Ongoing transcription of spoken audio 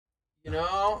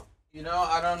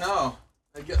I don't know.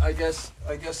 I guess,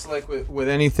 like with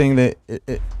anything that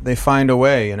they find a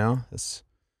way. This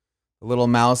a little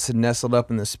mouse had nestled up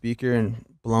in the speaker and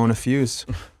blown a fuse.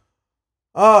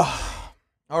 Oh,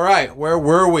 all right. Where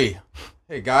were we?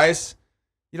 Hey guys,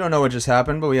 you don't know what just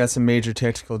happened, but we had some major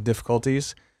technical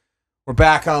difficulties. We're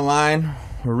back online.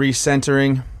 We're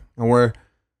recentering, and we're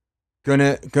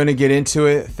gonna get into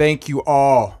it. Thank you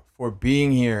all for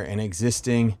being here and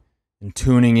existing and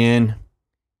tuning in.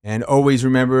 And always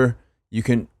remember, you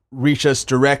can reach us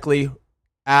directly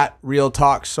at Real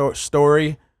Talk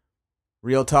Story,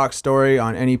 Real Talk Story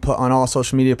on on all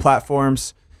social media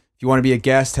platforms. If you want to be a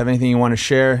guest, have anything you want to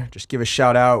share, just give a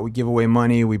shout out. We give away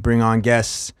money. We bring on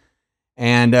guests.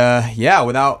 And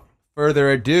without further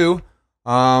ado,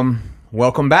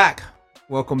 welcome back.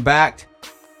 Welcome back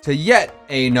to yet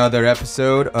another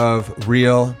episode of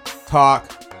Real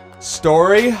Talk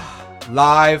Story,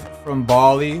 live from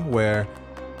Bali, where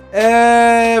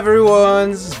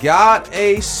everyone's got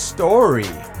a story.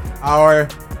 Our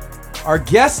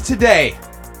guest today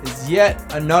is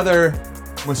yet another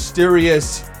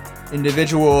mysterious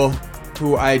individual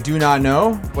who I do not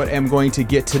know, but am going to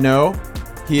get to know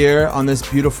here on this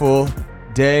beautiful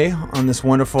day on this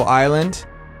wonderful island.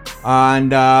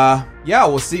 And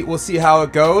we'll see how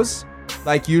it goes.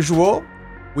 Like usual,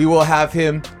 we will have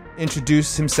him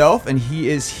introduce himself, and he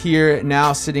is here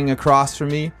now sitting across from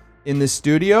me in the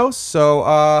studio.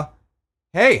 So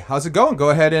hey, how's it going?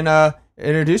 Go ahead and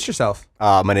introduce yourself.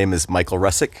 My name is Michael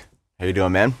Russick. How you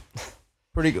doing, man?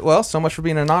 Pretty good. Well, so much for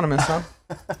being anonymous, huh?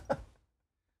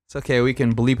 It's okay, we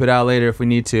can bleep it out later if we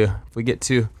need to, if we get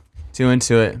too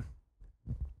into it.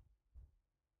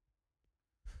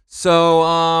 So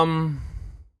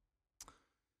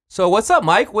what's up,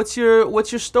 Mike? What's your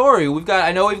story?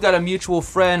 I know we've got a mutual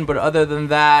friend, but other than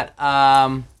that,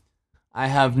 I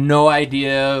have no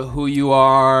idea who you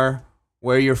are,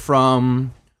 where you're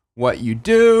from, what you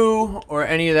do, or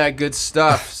any of that good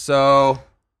stuff. So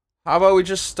how about we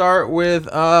just start with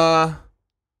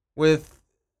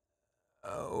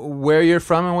where you're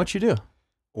from and what you do?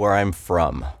 Where I'm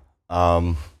from.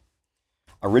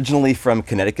 Originally from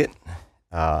Connecticut,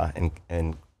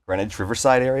 in Greenwich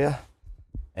Riverside area.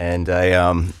 And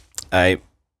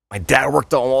my dad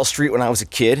worked on Wall Street when I was a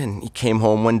kid, and he came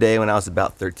home one day when I was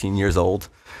about 13 years old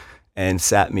and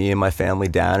sat me and my family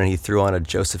down, and he threw on a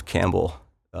Joseph Campbell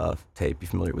tape. You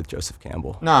familiar with Joseph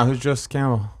Campbell? Nah, who's Joseph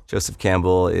Campbell? Joseph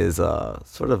Campbell is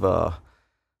sort of a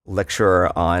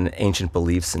lecturer on ancient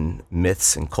beliefs and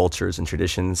myths and cultures and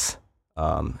traditions.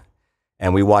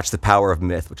 And we watched The Power of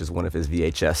Myth, which is one of his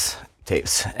VHS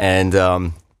tapes. And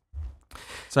sorry,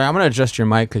 I'm going to adjust your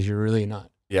mic because you're really not.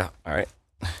 Yeah, all right.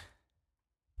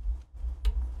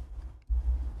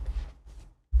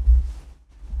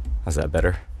 How's that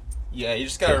better? Yeah, you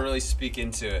just got to really speak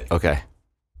into it. Okay. Is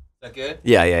that good?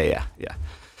 Yeah.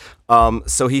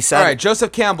 So he said... All right,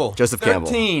 Joseph Campbell.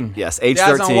 13. Yes, age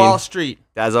Dad's 13. on Wall Street.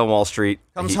 Dad's on Wall Street.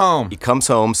 Comes home. He comes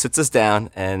home, sits us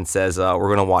down, and says, we're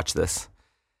going to watch this.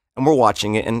 And we're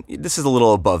watching it, and this is a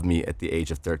little above me at the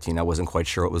age of 13. I wasn't quite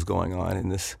sure what was going on in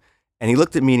this. And he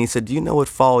looked at me and he said, do you know what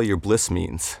follow your bliss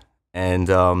means? And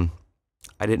I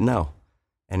didn't know.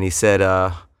 And he said,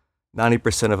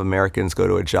 90% of Americans go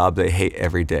to a job they hate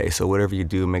every day. So whatever you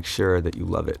do, make sure that you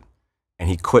love it. And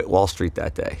he quit Wall Street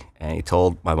that day. And he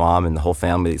told my mom and the whole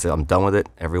family, he said, I'm done with it.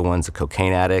 Everyone's a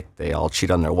cocaine addict. They all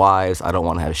cheat on their wives. I don't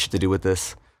want to have shit to do with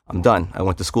this. I'm done. I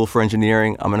went to school for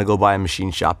engineering. I'm going to go buy a machine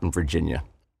shop in Virginia.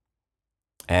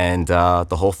 And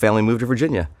the whole family moved to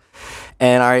Virginia.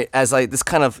 And this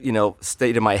kind of,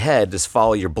 stayed in my head, just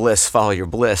follow your bliss, follow your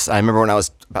bliss. I remember when I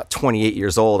was about 28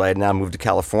 years old, I had now moved to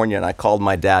California, and I called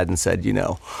my dad and said, can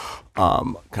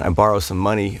I borrow some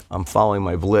money? I'm following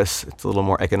my bliss. It's a little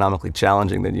more economically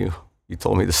challenging than you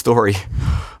told me the story.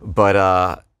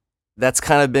 But that's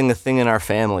kind of been the thing in our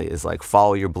family, is like,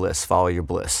 follow your bliss, follow your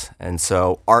bliss. And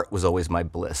so art was always my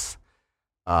bliss,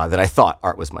 that I thought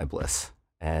art was my bliss.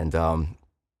 And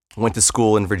went to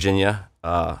school in Virginia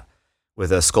with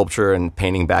a sculpture and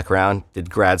painting background, did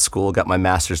grad school, got my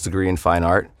master's degree in fine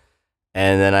art.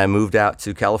 And then I moved out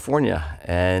to California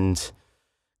and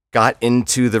got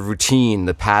into the routine,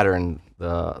 the pattern,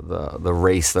 the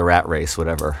race, the rat race,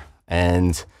 whatever.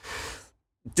 And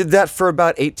did that for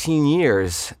about 18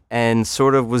 years and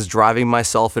sort of was driving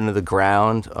myself into the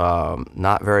ground,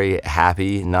 not very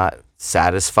happy, not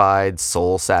satisfied,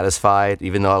 soul satisfied,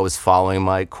 even though I was following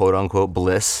my quote unquote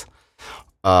bliss.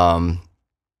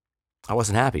 I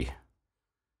wasn't happy.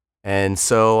 And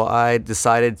so I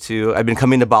decided I'd been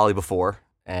coming to Bali before,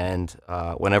 and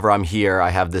whenever I'm here, I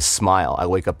have this smile. I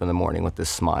wake up in the morning with this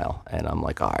smile, and I'm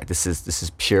like, all right, this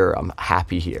is pure. I'm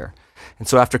happy here. And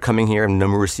so after coming here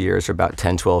numerous years, for about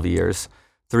 10, 12 years,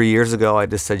 3 years ago, I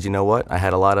just said, you know what? I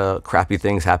had a lot of crappy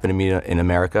things happen to me in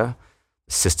America.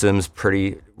 The system's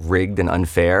pretty rigged and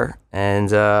unfair.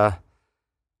 And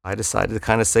I decided to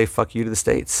kind of say fuck you to the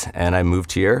States. And I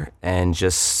moved here and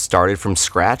just started from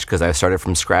scratch, because I started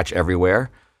from scratch everywhere.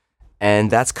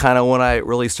 And that's kind of when I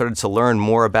really started to learn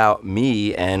more about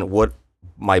me and what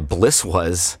my bliss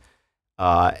was,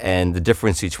 and the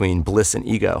difference between bliss and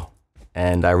ego.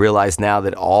 And I realize now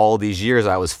that all these years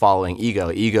I was following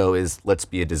ego. Ego is, let's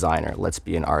be a designer, let's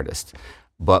be an artist.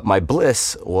 But my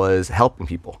bliss was helping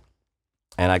people.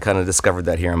 And I kind of discovered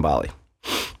that here in Bali.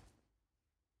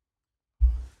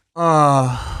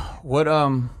 What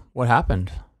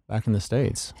happened back in the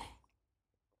States?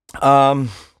 What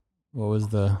was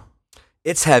the?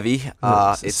 It's heavy.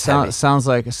 It's heavy. Sounds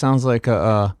like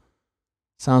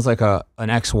an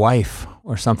ex-wife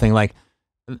or something. Like,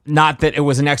 not that it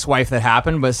was an ex-wife that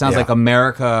happened, but it sounds like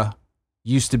America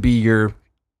used to be your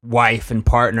wife and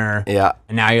partner. Yeah.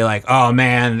 And now you're like, oh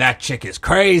man, that chick is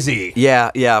crazy.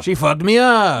 Yeah. She fucked me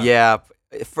up. Yeah.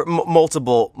 For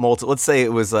multiple. Let's say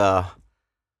it was.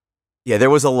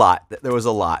 There was a lot.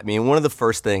 I mean, one of the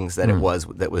first things that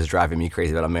that was driving me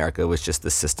crazy about America was just the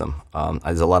system.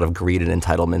 There's a lot of greed and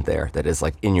entitlement there that is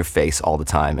like in your face all the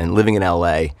time. And living in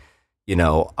LA,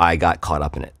 I got caught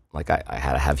up in it. Like I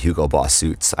had to have Hugo Boss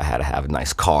suits. I had to have a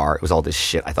nice car. It was all this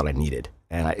shit I thought I needed.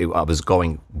 And I was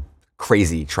going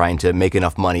crazy trying to make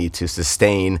enough money to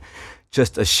sustain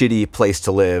just a shitty place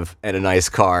to live and a nice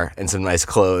car and some nice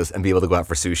clothes and be able to go out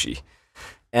for sushi.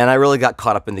 And I really got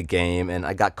caught up in the game, and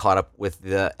I got caught up with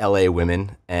the LA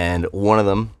women, and one of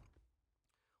them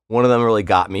really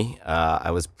got me.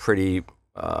 I was pretty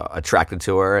attracted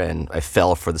to her, and I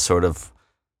fell for the sort of,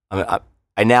 I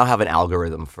now have an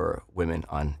algorithm for women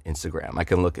on Instagram. I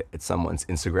can look at someone's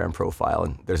Instagram profile,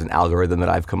 and there's an algorithm that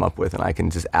I've come up with, and I can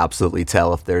just absolutely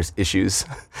tell if there's issues,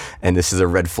 and this is a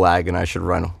red flag, and I should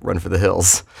run for the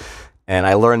hills. And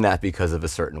I learned that because of a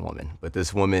certain woman. But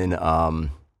this woman,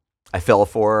 I fell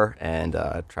for her and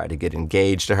tried to get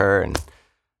engaged to her and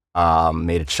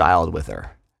made a child with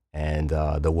her. And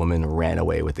the woman ran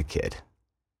away with the kid.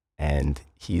 And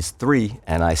he's 3,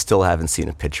 and I still haven't seen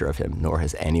a picture of him, nor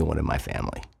has anyone in my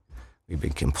family. We've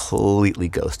been completely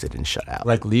ghosted and shut out.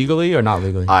 Like legally or not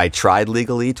legally? I tried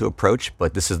legally to approach,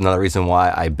 but this is another reason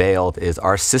why I bailed, is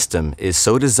our system is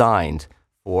so designed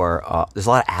for, there's a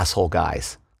lot of asshole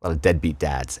guys, a lot of deadbeat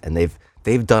dads, and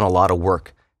they've done a lot of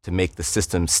work to make the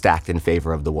system stacked in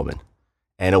favor of the woman.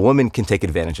 And a woman can take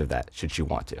advantage of that should she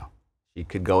want to. She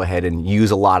could go ahead and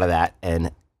use a lot of that and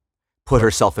put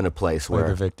herself in a place where... Play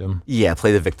the victim. Yeah,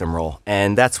 play the victim role.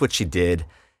 And that's what she did.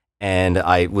 And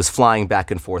I was flying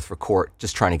back and forth for court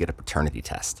just trying to get a paternity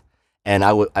test. And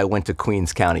I went to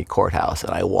Queens County Courthouse,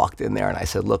 and I walked in there and I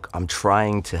said, look, I'm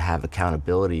trying to have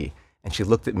accountability. And she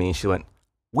looked at me and she went,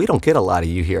 we don't get a lot of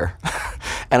you here.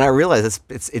 And I realized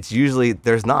it's usually,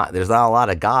 there's not a lot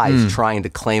of guys trying to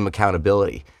claim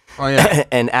accountability. Oh yeah.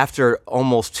 And after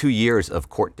almost 2 years of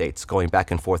court dates going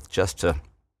back and forth just to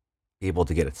be able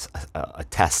to get a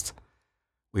test,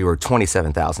 we were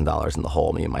 $27,000 in the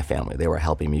hole, me and my family. They were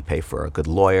helping me pay for a good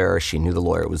lawyer. She knew the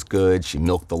lawyer was good. She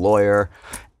milked the lawyer.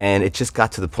 And it just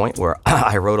got to the point where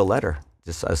I wrote a letter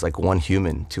just as like one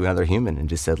human to another human and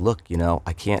just said, look,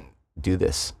 I can't do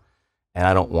this. And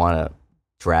I don't want to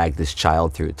drag this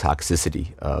child through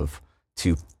toxicity of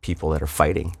 2 people that are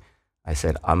fighting. I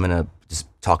said, I'm going to just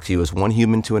talk to you as one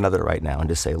human to another right now and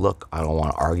just say, look, I don't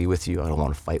want to argue with you. I don't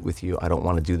want to fight with you. I don't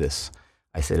want to do this.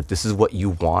 I said, if this is what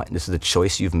you want, and this is the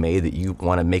choice you've made, that you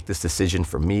want to make this decision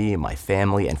for me and my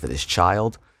family and for this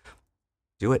child,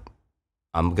 do it.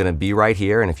 I'm going to be right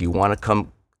here. And if you want to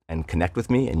come and connect with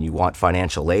me and you want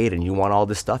financial aid and you want all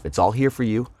this stuff, it's all here for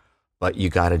you. But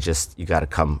you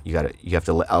have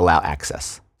to allow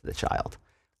access to the child.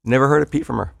 Never heard a peep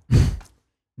from her.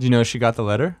 Do you know she got the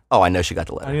letter? Oh, I know she got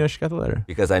the letter. How do you know she got the letter?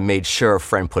 Because I made sure a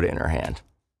friend put it in her hand.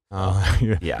 Oh,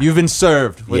 yeah. You've been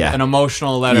served with an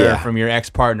emotional letter from your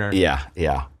ex-partner.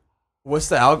 Yeah. What's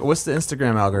the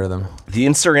Instagram algorithm? The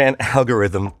Instagram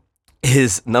algorithm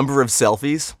is number of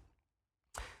selfies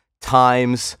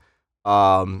times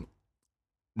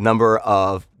number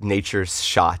of nature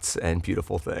shots and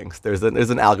beautiful things. There's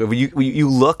an algorithm. You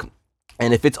look,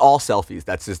 and if it's all selfies,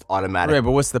 that's just automatic. Right,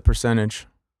 but what's the percentage?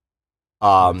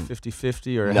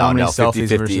 50-50 or how many selfies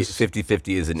 50-50, versus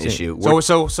 50-50 is an issue.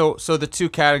 So the 2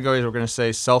 categories we're going to say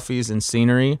selfies and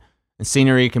scenery. And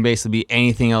scenery can basically be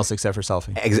anything else except for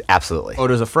selfie. Absolutely.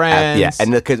 Photos of friends. Yeah,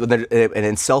 and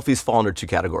then selfies fall under 2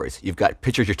 categories. You've got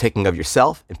pictures you're taking of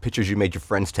yourself and pictures you made your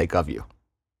friends take of you.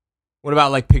 What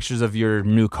about like pictures of your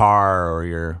new car or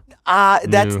your?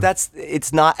 That's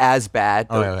it's not as bad.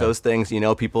 Oh, yeah. Those things,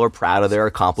 people are proud of their So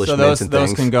accomplishments and those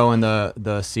things. can go in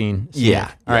the scene. Yeah,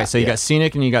 Scenic. All right. So you got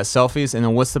scenic and you got selfies, and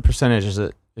then what's the percentage? Is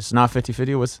it's not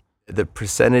 50-50? What's The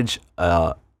percentage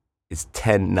is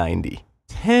 10-90.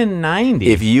 10-90?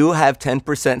 If you have 10%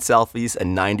 selfies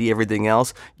and 90 everything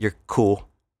else, you're cool.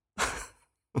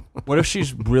 What if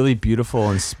she's really beautiful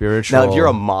and spiritual? Now, if you're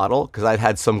a model, because I've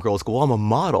had some girls go, "Well, I'm a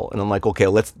model," and I'm like, "Okay,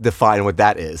 let's define what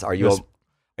that is. Are you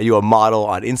a model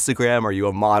on Instagram? Are you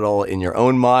a model in your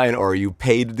own mind, or are you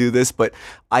paid to do this?" But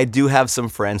I do have some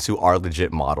friends who are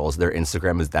legit models. Their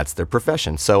Instagram that's their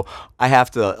profession. So I have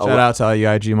to Shout out to all you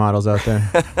IG models out there.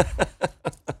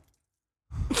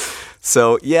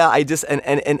 So yeah, I just and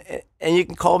you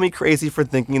can call me crazy for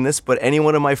thinking this, but any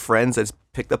one of my friends that's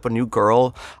picked up a new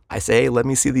girl, I say, "Hey, let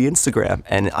me see the Instagram."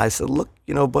 And I said, "Look,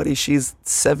 buddy, she's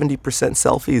 70%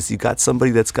 selfies. You got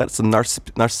somebody that's got some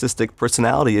narcissistic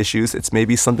personality issues. It's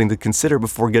maybe something to consider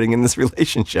before getting in this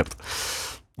relationship."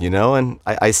 And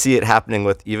I see it happening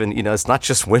with even, it's not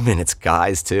just women, it's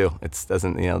guys too. It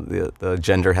doesn't, the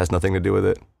gender has nothing to do with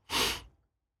it.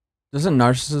 Doesn't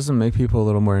narcissism make people a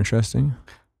little more interesting?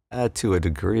 To a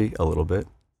degree, a little bit.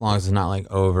 As long as it's not like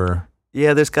over.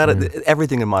 Yeah, there's got to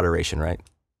everything in moderation, right?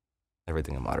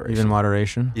 Everything in moderation. Even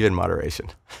moderation? Even moderation.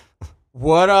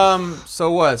 What,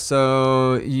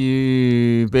 So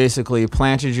you basically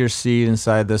planted your seed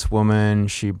inside this woman.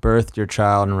 She birthed your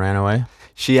child and ran away?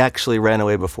 She actually ran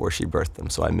away before she birthed them,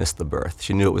 so I missed the birth.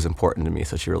 She knew it was important to me,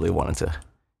 so she really wanted to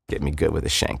get me good with a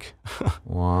shank.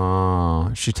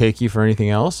 Wow. She take you for anything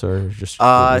else, or just?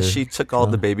 She took all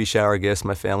the baby shower gifts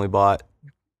my family bought.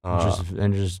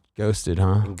 And just ghosted,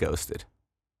 huh? And ghosted.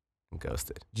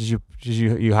 Did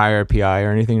you hire a PI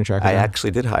or anything to track her I down?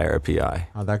 actually did hire a PI.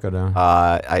 How'd that go down?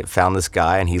 I found this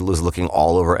guy, and he was looking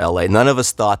all over LA. None of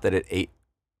us thought that at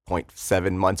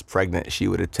 8.7 months pregnant, she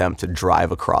would attempt to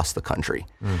drive across the country.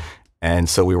 And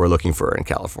so we were looking for her in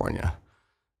California.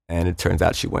 And it turns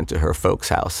out she went to her folks'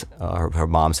 house, her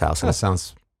mom's house. That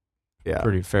sounds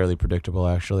fairly predictable,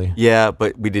 actually. Yeah,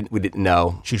 but we didn't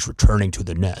know. She's returning to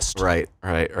the nest. Right.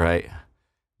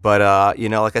 But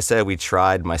like I said, we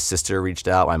tried. My sister reached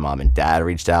out. My mom and dad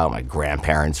reached out. My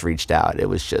grandparents reached out. It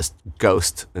was just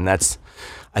ghost, and I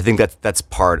think that's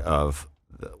part of,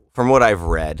 from what I've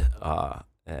read,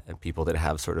 and people that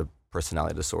have sort of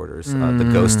personality disorders. The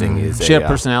ghosting is. She had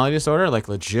personality disorder, like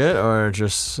legit, or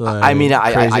just crazy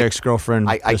ex-girlfriend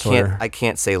disorder? I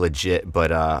can't say legit,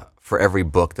 but for every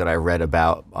book that I read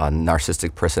about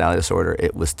narcissistic personality disorder,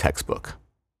 it was textbook.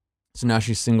 So now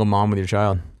she's single mom with your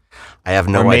child. I have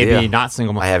no idea. Or maybe idea. not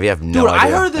single mom. I have no idea. Dude, I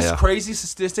heard this crazy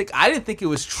statistic. I didn't think it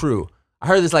was true. I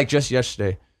heard this like just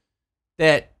yesterday,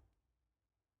 that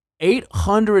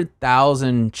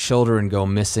 800,000 children go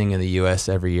missing in the U.S.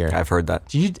 every year. I've heard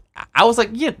that. I was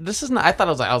like, yeah, this is not. I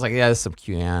was like, yeah, this is some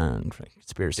QAnon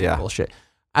conspiracy bullshit.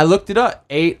 I looked it up.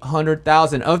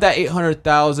 800,000. Of that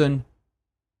 800,000,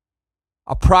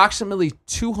 approximately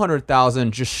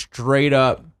 200,000 just straight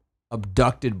up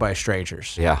abducted by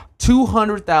strangers. Yeah.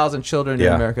 200,000 children in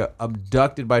America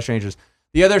abducted by strangers.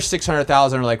 The other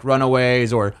 600,000 are like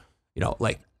runaways, or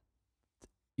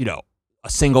a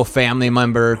single family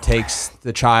member takes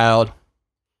the child.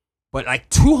 But like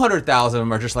 200,000 of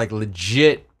them are just like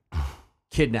legit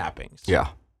kidnappings. Yeah.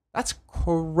 That's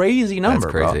crazy number,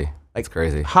 That's crazy. bro. That's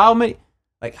crazy. How many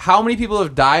people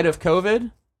have died of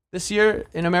COVID this year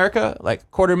in America? Like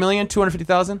 250,000,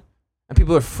 250,000? And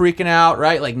people are freaking out,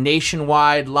 right? Like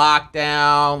nationwide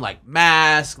lockdown, like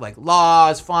masks, like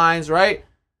laws, fines, right?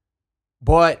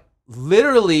 But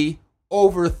literally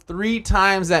over 3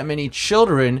 times that many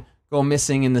children go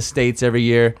missing in the States every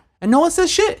year. And no one says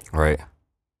shit. Right.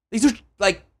 These are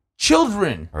like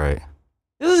children. Right.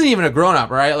 This isn't even a grown-up,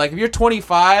 right? Like if you're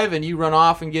 25 and you run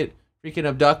off and get freaking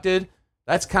abducted,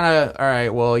 that's kind of, all right,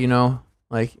 well,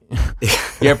 like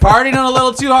you're partying a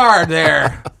little too hard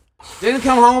there. Didn't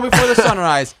come home before the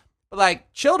sunrise. But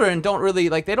like children don't really,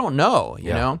 like they don't know,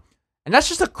 you know? And that's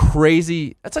just a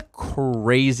crazy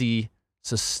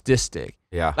statistic.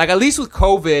 Yeah. Like at least with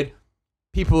COVID,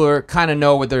 people are kind of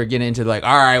know what they're getting into. Like,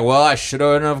 all right, well, I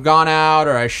shouldn't have gone out,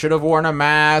 or I should have worn a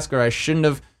mask, or I shouldn't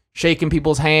have shaken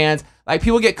people's hands. Like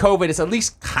people get COVID, it's at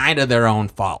least kind of their own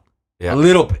fault. Yeah. A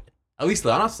little bit. At least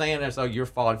I'm not saying it's your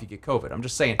fault if you get COVID. I'm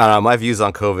just saying. My views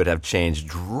on COVID have changed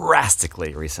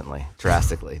drastically recently.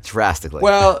 Drastically.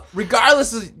 Well,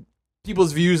 regardless of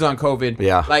people's views on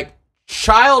COVID, like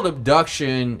child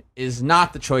abduction is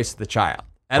not the choice of the child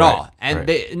at all. And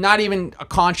they not even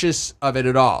conscious of it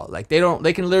at all. Like they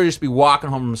can literally just be walking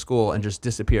home from school and just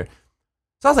disappear.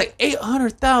 So I was like,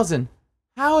 800,000.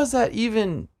 How is that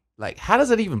even like, how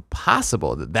does it even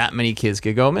possible that many kids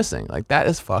could go missing? Like, that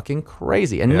is fucking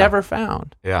crazy and Yeah. never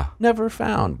found. Yeah. Never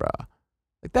found, bro.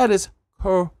 Like, that is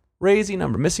crazy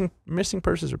number. Missing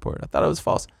persons report. I thought it was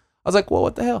false. I was like, well,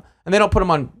 what the hell? And they don't put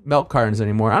them on milk cartons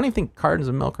anymore. I don't even think cartons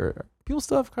of milk are. People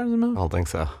still have cartons of I milk? don't think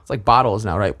so. It's like bottles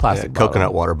now, right? Yeah, Plastic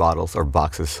coconut water bottles or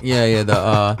boxes. Yeah.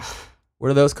 The what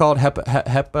are those called?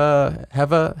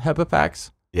 HEPA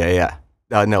packs? Yeah.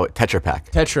 No, Tetra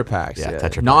Pak. Tetra packs. Yeah, Yeah, Tetra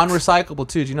Paks. Non-recyclable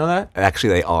too. Do you know that?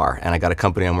 Actually, they are. And I got a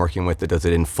company I'm working with that does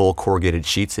it in full corrugated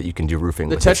sheets that you can do roofing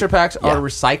The with. Tetra Paks Yeah. are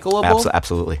recyclable.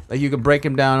 Absolutely. Like you can break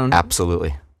them down.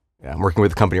 Absolutely. Yeah, I'm working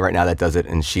with a company right now that does it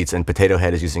in sheets, and Potato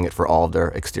Head is using it for all of their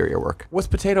exterior work. What's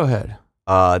Potato Head?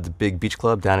 The big beach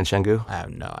club down in Chengdu. I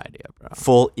have no idea, bro.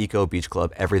 Full eco beach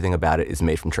club. Everything about it is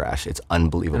made from trash. It's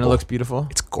unbelievable. And it looks beautiful.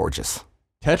 It's gorgeous.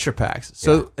 Tetra Paks.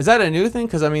 So is that a new thing?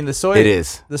 Because I mean, the soy. It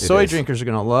is. The It soy is. drinkers are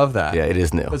gonna love that. Yeah, it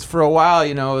is new. Because for a while,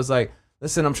 it was like,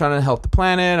 listen, I'm trying to help the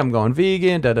planet. I'm going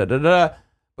vegan. Da da da da.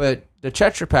 But the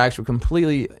Tetra Paks were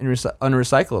completely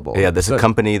unrecyclable. Yeah, there's So- a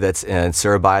company that's in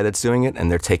Surabaya that's doing it,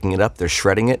 and they're taking it up, they're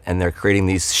shredding it, and they're creating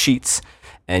these sheets,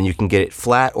 and you can get it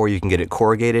flat or you can get it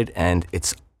corrugated, and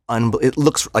it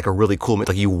looks like a really cool,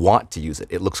 like you want to use it.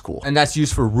 It looks cool. And that's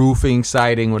used for roofing,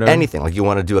 siding, whatever. Anything, like you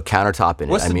want to do a countertop in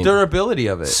What's it. the durability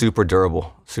of it? Super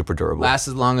durable, super durable. Lasts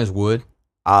as long as wood.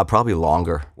 Probably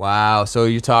longer. Wow. So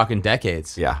you're talking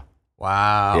decades. Yeah.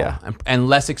 Wow. Yeah. And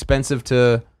less expensive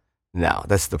to. No,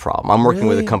 that's the problem. I'm working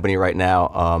with a Really? company right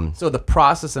now. So the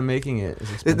process of making it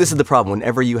is expensive. This is the problem.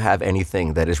 Whenever you have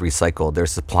anything that is recycled,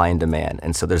 there's supply and demand.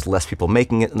 And so there's less people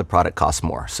making it and the product costs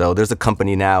more. So there's a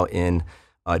company now in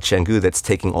Chengdu that's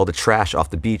taking all the trash off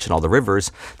the beach and all the rivers.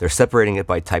 They're separating it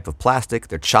by type of plastic.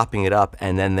 They're chopping it up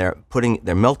and then they're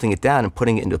melting it down and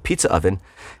putting it into a pizza oven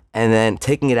and then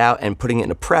taking it out and putting it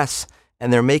in a press.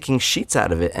 And they're making sheets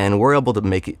out of it. And we're able to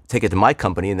take it to my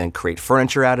company and then create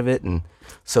furniture out of it. And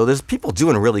so there's people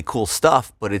doing really cool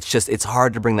stuff, but it's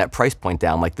hard to bring that price point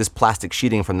down. Like this plastic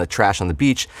sheeting from the trash on the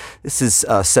beach, this is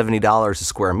 $70 a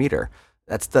square meter.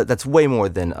 That's way more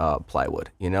than plywood,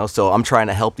 So I'm trying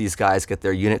to help these guys get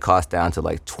their unit cost down to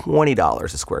like $20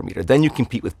 a square meter. Then you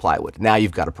compete with plywood. Now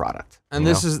you've got a product. And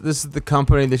this is the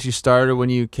company that you started when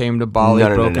you came to Bali,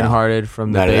 No. brokenhearted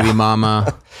from the No. baby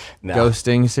mama No.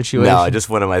 ghosting situation. No, just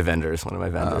one of my vendors.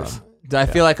 I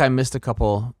feel like I missed a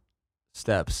couple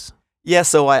steps. Yeah,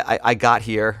 so I got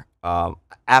here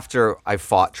after I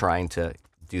fought trying to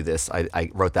do this.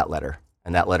 I wrote that letter,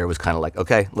 and that letter was kind of like,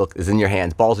 okay, look, it's in your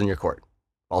hands, balls in your court,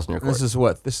 balls in your court. This is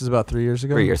what? This is about 3 years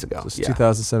ago? 3 years ago. So it's Yeah.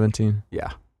 2017. Yeah.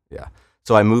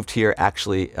 So I moved here.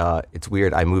 Actually, it's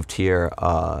weird. I moved here.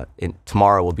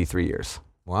 Tomorrow will be 3 years.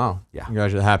 Wow. Yeah.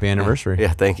 Congratulations. Happy anniversary.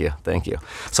 Yeah, thank you.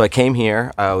 So I came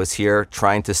here. I was here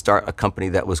trying to start a company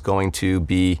that was going to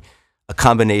be a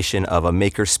combination of a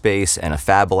maker space and a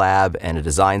fab lab and a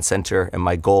design center. And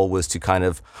my goal was to kind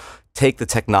of take the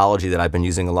technology that I've been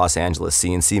using in Los Angeles,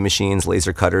 CNC machines,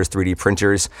 laser cutters, 3D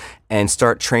printers, and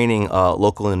start training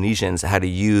local Indonesians how to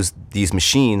use these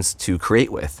machines to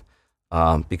create with.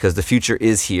 Because the future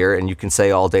is here, and you can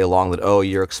say all day long that, oh,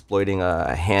 you're exploiting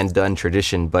a hand-done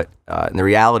tradition, but in the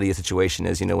reality of the situation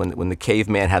is, when the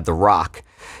caveman had the rock,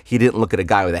 he didn't look at a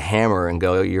guy with a hammer and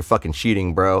go, you're fucking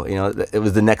cheating, bro. It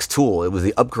was the next tool. It was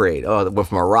the upgrade. Oh, it went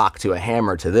from a rock to a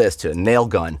hammer to this to a nail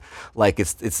gun. Like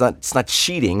it's not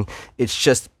cheating.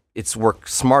 It's work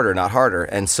smarter, not harder.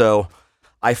 And so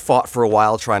I fought for a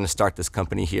while trying to start this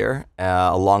company here.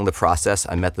 Along the process,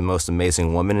 I met the most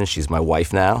amazing woman, and she's my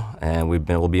wife now. And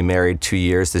we'll be married 2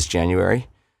 years this January.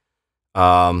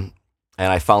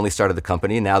 And I finally started the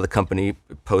company. Now the company,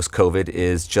 post-COVID,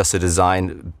 is just a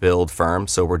design build firm.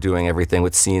 So we're doing everything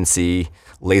with CNC,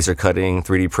 laser cutting,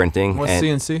 3D printing. What's and,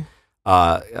 CNC?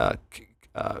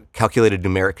 Calculated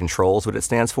numeric controls, what it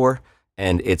stands for.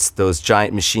 And it's those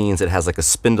giant machines that has like a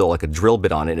spindle, like a drill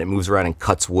bit on it. And it moves around and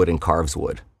cuts wood and carves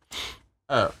wood.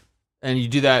 Oh. And you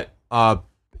do that,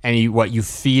 and you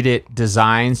feed it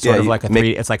designs, sort of like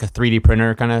it's like a 3D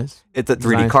printer kind of? It's a 3D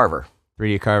design? carver.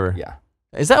 3D carver. Yeah.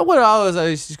 Is that what I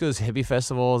used to go to those hippie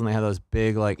festivals and they have those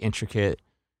big, like, intricate,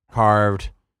 carved,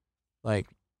 like,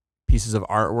 pieces of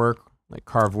artwork, like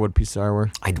carved wood pieces of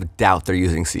artwork? I doubt they're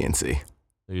using CNC.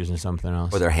 They're using something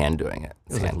else. Or they're hand doing it.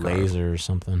 It was like hand carved. laser or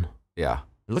something. Yeah.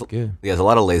 It looked good. Yeah, there's a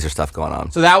lot of laser stuff going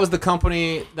on. So that was the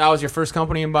company, that was your first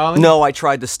company in Bali? No, I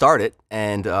tried to start it,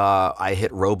 and I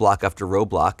hit roadblock after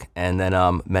roadblock, and then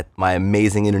met my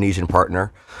amazing Indonesian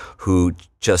partner who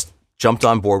just jumped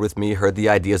on board with me, heard the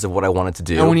ideas of what I wanted to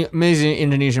do. And when you amazing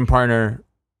Indonesian partner,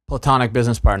 platonic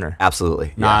business partner.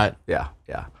 Absolutely. Not Yeah.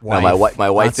 Yeah. Wife, No, my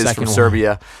wife not is second from wife.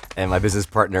 Serbia, and my business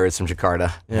partner is from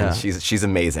Jakarta. Yeah. And she's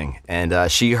amazing.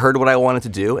 And she heard what I wanted to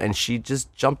do, and she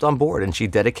just jumped on board, and she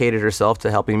dedicated herself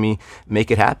to helping me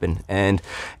make it happen. And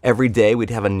every day we'd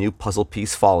have a new puzzle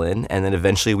piece fall in, and then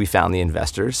eventually we found the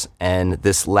investors. And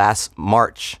this last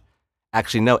March,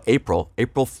 actually no, April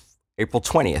 20th,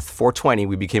 4/20,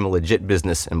 we became a legit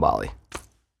business in Bali.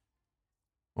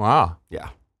 Wow. Yeah.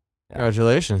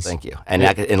 Congratulations. Thank you.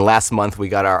 And last month, we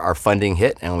got our funding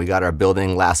hit, and we got our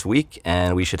building last week,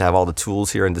 and we should have all the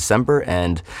tools here in December.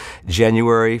 And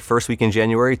first week in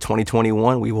January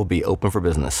 2021, we will be open for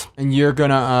business. And you're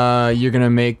gonna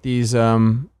make these.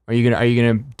 Are you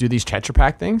gonna do these Tetra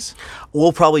Pak things?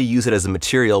 We'll probably use it as a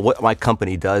material. What my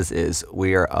company does is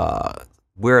we're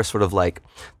sort of like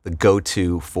the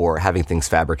go-to for having things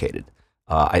fabricated.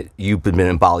 You've been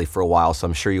in Bali for a while, so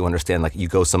I'm sure you understand, like, you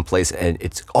go someplace and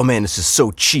it's, oh man, this is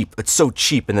so cheap. It's so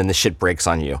cheap. And then the shit breaks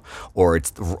on you, or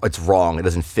it's wrong. It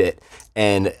doesn't fit.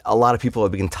 And a lot of people are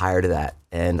getting tired of that.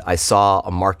 And I saw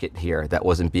a market here that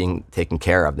wasn't being taken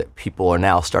care of, that people are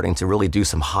now starting to really do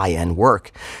some high-end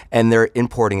work, and they're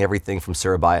importing everything from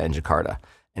Surabaya and Jakarta.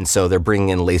 And so they're bringing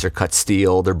in laser cut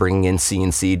steel, they're bringing in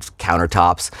CNC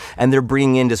countertops, and they're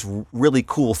bringing in just really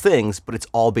cool things, but it's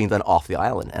all being done off the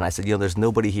island. And I said, there's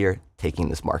nobody here taking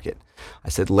this market. I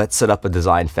said, let's set up a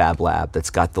design fab lab that's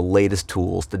got the latest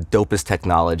tools, the dopest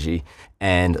technology,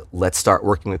 and let's start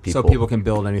working with people. So people can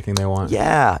build anything they want.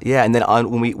 Yeah. And then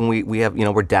when we have,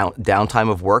 we're downtime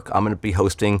of work, I'm going to be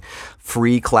hosting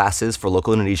free classes for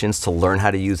local Indonesians to learn how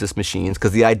to use this machines,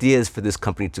 because the idea is for this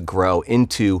company to grow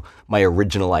into my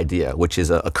original idea, which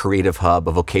is a creative hub,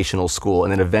 a vocational school,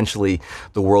 and then eventually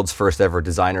the world's first ever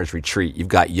designers retreat. You've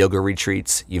got yoga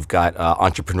retreats, you've got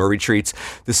entrepreneur retreats.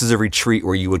 This is a retreat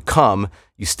where you would come,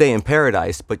 you stay in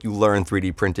paradise, but you learn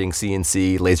 3D printing,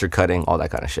 CNC, laser cutting, all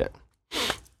that kind of shit.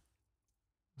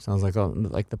 Sounds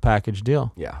like the package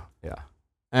deal. Yeah.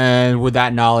 And with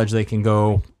that knowledge, they can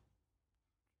go.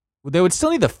 They would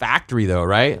still need the factory, though,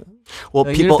 right? Well,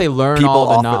 like, even if they learn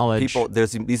all the knowledge.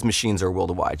 These machines are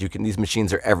worldwide. These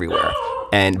machines are everywhere,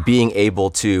 and being able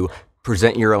to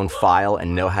present your own file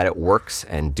and know how it works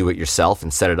and do it yourself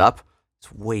and set it up,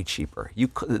 it's way cheaper.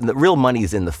 The real money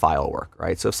is in the file work,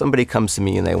 right? So if somebody comes to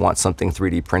me and they want something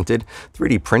 3D printed,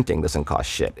 3D printing doesn't cost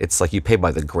shit. It's like you pay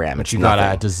by the gram. But you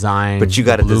gotta design. But you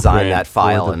gotta design that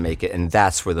file and make it, and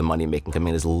that's where the money making comes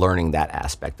in, is learning that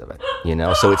aspect of it.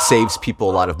 So it saves people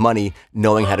a lot of money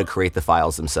knowing how to create the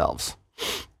files themselves.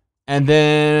 And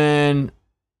then,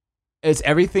 is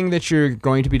everything that you're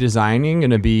going to be designing going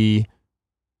to be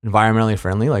environmentally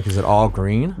friendly? Like, is it all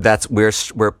green?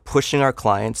 We're pushing our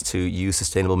clients to use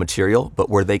sustainable material, but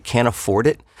where they can't afford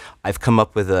it, I've come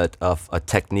up with a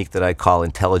technique that I call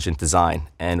intelligent design.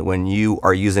 And when you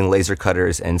are using laser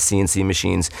cutters and CNC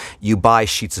machines, you buy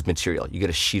sheets of material. You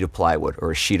get a sheet of plywood or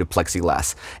a sheet of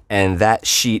plexiglass, and that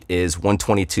sheet is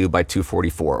 122 by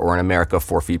 244, or in America,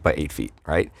 4 feet by 8 feet,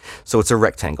 right? So it's a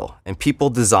rectangle, and people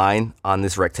design on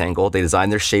this rectangle. They design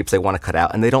their shapes they want to cut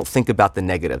out, and they don't think about the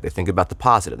negative. They think about the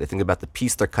positive. They think about the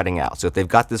piece they're cutting out. So if they've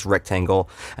got this rectangle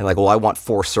and like, well, I want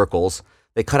 4 circles,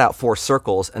 they cut out 4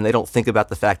 circles, and they don't think about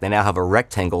the fact they now have a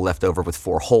rectangle left over with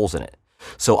 4 holes in it.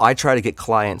 So I try to get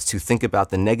clients to think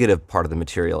about the negative part of the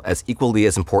material as equally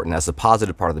as important as the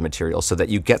positive part of the material, so that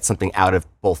you get something out of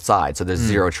both sides. So there's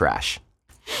zero trash.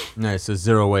 Nice. So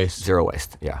zero waste. Zero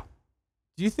waste. Yeah.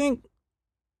 Do you think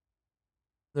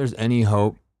there's any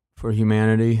hope for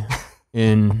humanity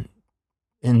in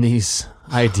these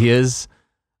ideas?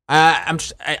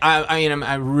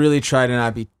 I really try to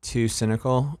not be too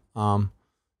cynical.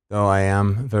 Though I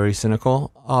am very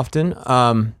cynical often,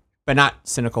 but not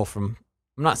cynical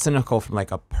I'm not cynical from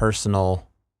like a personal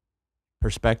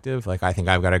perspective. Like, I think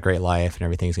I've got a great life and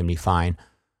everything's going to be fine.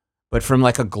 But from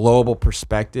like a global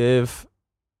perspective,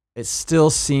 it still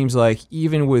seems like,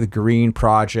 even with green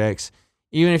projects,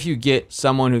 even if you get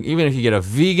a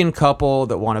vegan couple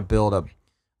that want to build a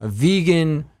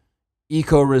vegan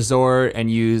eco resort and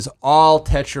use all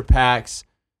Tetra Paks,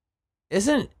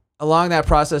 along that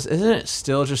process, isn't it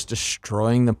still just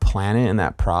destroying the planet in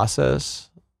that process?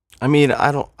 I mean,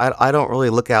 I don't really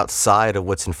look outside of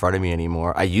what's in front of me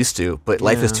anymore. I used to, but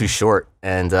life is too short,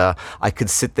 and I could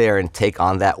sit there and take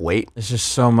on that weight. It's just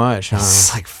so much, huh?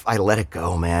 It's like, I let it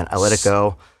go, man. I let it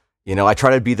go. I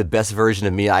try to be the best version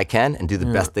of me I can and do the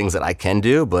best things that I can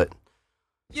do, but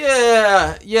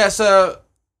yeah.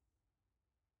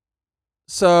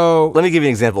 So let me give you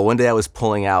an example. One day I was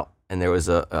pulling out and there was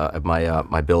at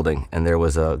my building, and there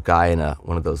was a guy in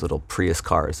one of those little Prius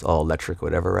cars, all electric,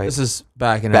 whatever, right? This is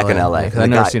back in Back LA. in LA. Yeah, 'cause And I've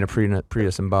the never guy- seen a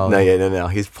Prius in Bali. No.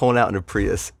 He's pulling out in a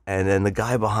Prius, and then the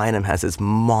guy behind him has this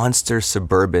monster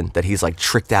Suburban that he's like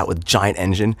tricked out with giant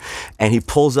engine, and he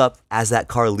pulls up as that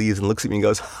car leaves and looks at me and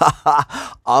goes, "Ha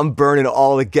ha! I'm burning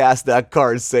all the gas that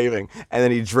car is saving," and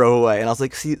then he drove away. And I was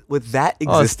like, "See, with that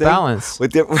Oh, it's existing, balance.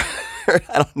 with the,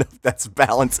 I don't know if that's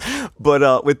balance,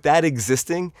 but with that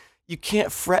existing." You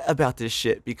can't fret about this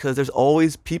shit because there's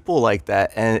always people like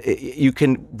that, and you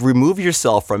can remove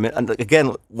yourself from it. And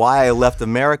again, why I left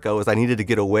America was I needed to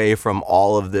get away from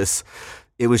all of this.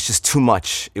 It was just too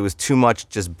much. It was too much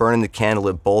just burning the candle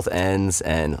at both ends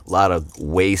and a lot of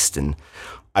waste. And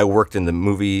I worked in the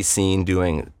movie scene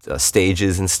doing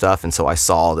stages and stuff, and so I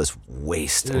saw all this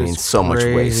waste. I mean, It's so much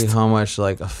crazy waste. How much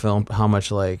like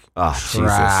Oh, Jesus.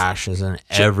 trash is in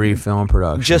every film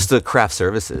production. Just the craft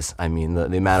services. I mean,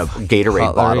 the amount of Gatorade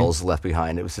Cutlery. bottles left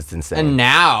behind. It was just insane. and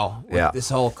now with Yeah. this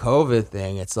whole COVID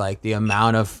thing, it's like the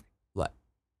amount of like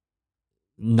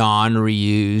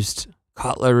non-reused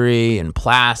cutlery and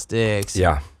plastics, and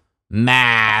yeah.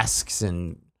 masks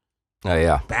and Oh,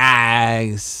 yeah.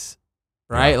 bags,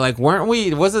 right? Yeah. Like, weren't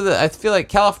we? Was it? I feel like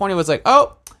California was like,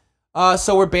 oh,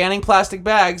 so we're banning plastic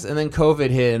bags, and then COVID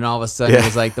hit, and all of a sudden Yeah. it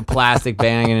was like the plastic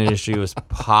bagging industry was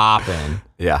popping.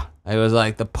 Yeah. It was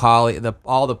like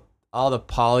all the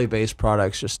poly-based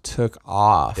products just took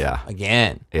off. Yeah.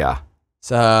 Again. Yeah.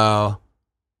 So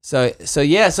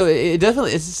yeah. So it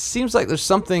definitely it seems like there's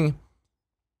something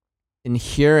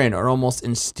inherent or almost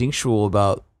instinctual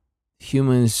about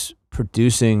humans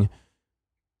producing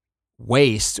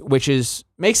waste, which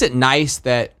makes it nice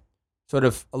that sort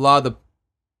of a lot of the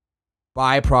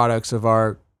byproducts of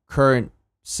our current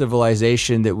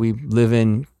civilization that we live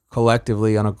in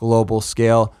collectively on a global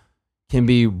scale can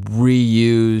be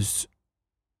reused,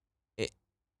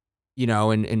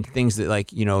 in things that, like,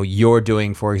 you're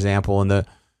doing, for example, in the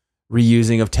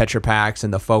reusing of Tetra Paks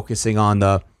and the focusing on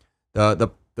the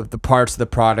parts of the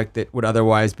product that would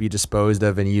otherwise be disposed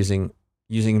of, and using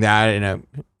that in a,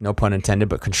 no pun intended,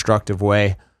 but constructive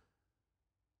way.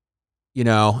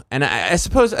 And I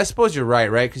suppose you're right?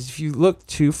 Because if you look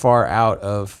too far out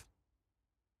of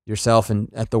yourself and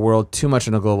at the world too much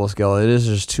on a global scale, it is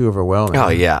just too overwhelming. Oh,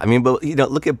 yeah. I mean, but,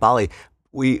 look at Bali.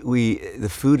 The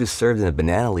food is served in a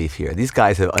banana leaf here. These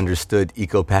guys have understood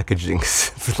eco-packaging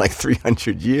for like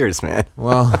 300 years, man.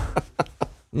 Well,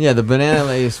 yeah, the banana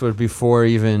leaves was before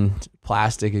even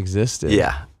plastic existed.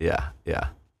 Yeah.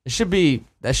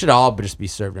 That should all just be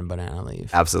served in banana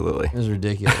leaf. Absolutely. It's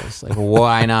ridiculous. Like,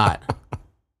 why not?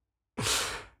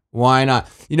 Why not?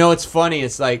 It's funny.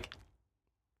 It's like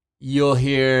you'll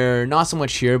hear, not so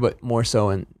much here, but more so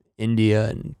in India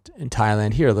and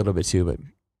Thailand, here a little bit too, but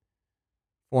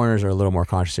foreigners are a little more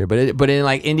conscious here. But in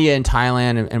like India and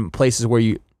Thailand and places where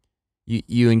you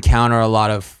encounter a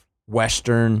lot of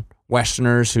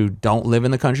Westerners who don't live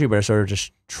in the country but are sort of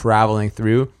just traveling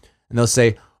through, and they'll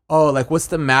say, "Oh, like, what's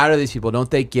the matter with these people?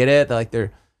 Don't they get it?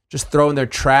 They're just throwing their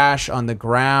trash on the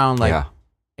ground, like." Yeah.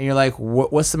 And you're like,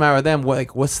 what's the matter with them?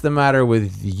 What's the matter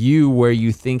with you where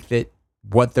you think that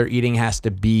what they're eating has to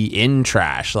be in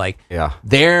trash? Like, Yeah.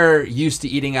 they're used to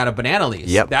eating out of banana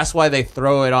leaves. Yep. That's why they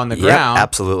throw it on the Yep, ground.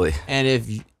 absolutely. And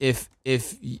if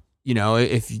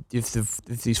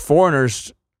these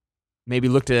foreigners maybe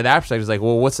looked at it that perspective, it's like,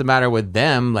 well, what's the matter with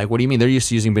them? Like, what do you mean they're used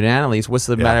to using banana leaves? What's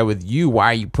the matter with you? Why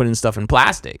are you putting stuff in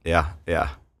plastic? Yeah.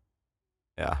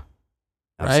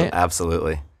 Right?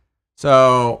 Absolutely.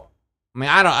 So, I mean,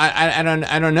 I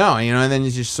don't know, and then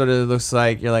it just sort of looks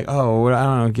like you're like, oh, I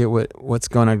don't get what's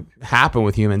going to happen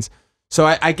with humans. So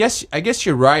I guess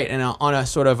you're right, and on a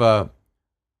sort of a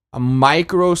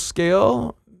micro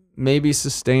scale, maybe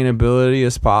sustainability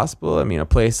is possible. I mean, a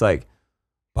place like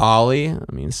Bali,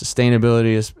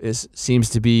 sustainability is seems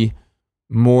to be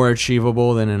more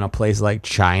achievable than in a place like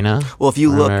China. Well, if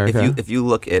you or look, America. if you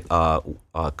look at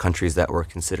countries that were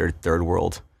considered third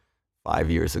world 5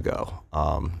 years ago,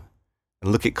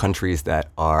 and look at countries that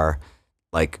are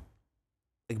like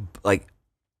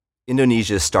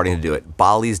Indonesia is starting to do it.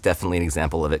 Bali is definitely an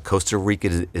example of it. Costa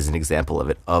Rica is an example of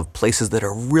it. Of places that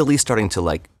are really starting to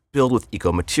like build with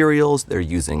eco materials. They're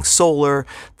using solar.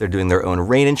 They're doing their own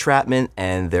rain entrapment,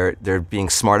 and they're being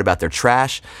smart about their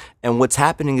trash. And what's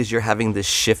happening is you're having this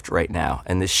shift right now,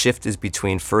 and this shift is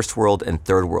between first world and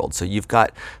third world. So you've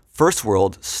got first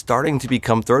world starting to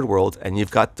become third world, and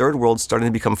you've got third world starting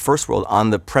to become first world on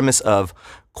the premise of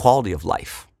quality of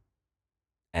life.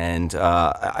 And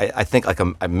I think, like,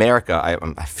 America,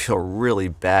 I feel really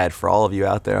bad for all of you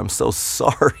out there. I'm so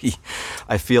sorry.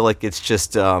 I feel like it's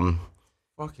just...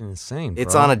 Well, fucking insane.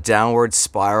 It's bro. on a downward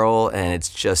spiral, and it's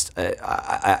just,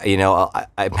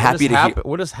 I'm happy to hear.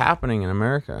 What is happening in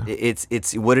America?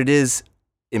 It's what it is,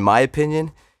 in my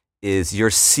opinion, is you're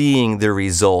seeing the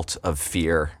result of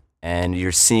fear, and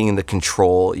you're seeing the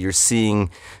control. You're seeing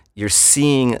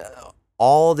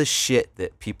all the shit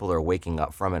that people are waking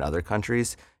up from in other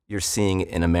countries. You're seeing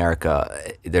in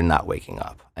America, they're not waking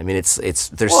up. I mean,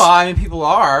 there's. Well, I mean, people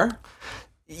are.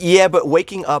 Yeah, but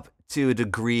waking up to a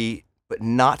degree, but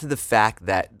not to the fact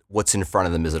that what's in front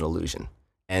of them is an illusion,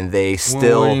 and they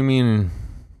still. What do you mean? What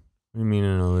do you mean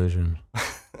an illusion?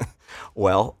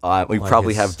 Well, we Like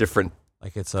probably it's- have different.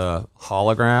 Like it's a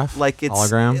holograph? Like it's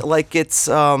hologram? Like it's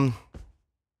Yeah,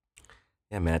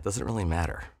 man, it doesn't really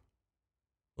matter.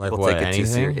 Like People what? take it too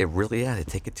Anything? It really, yeah, they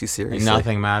take it too Like seriously.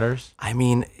 nothing matters. I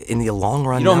mean, in the long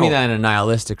run, You don't no. mean that in a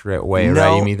nihilistic way, right?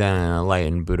 No. You mean that in a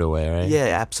enlightened Buddha way, right? Yeah,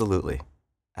 absolutely,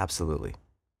 absolutely,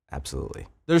 absolutely.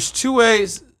 There's two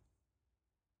ways.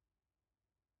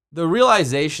 The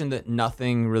realization that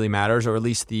nothing really matters, or at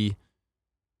least the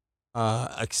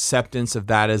acceptance of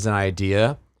that as an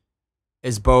idea,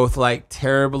 is both like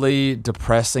terribly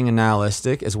depressing and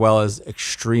nihilistic, as well as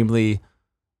extremely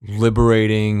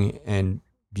liberating and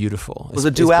beautiful. There's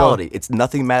a duality. It's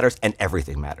nothing matters and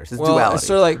everything matters. It's duality. It's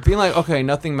sort of like being like, okay,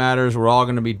 nothing matters. We're all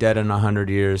going to be dead in 100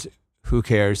 years. Who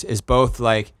cares? Is both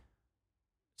like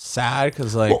sad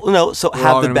because like well, no. So we're all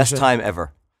have the gonna be best shit. time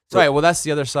ever. So, right. Well, that's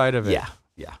the other side of it. Yeah.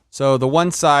 Yeah. So the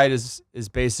one side is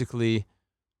basically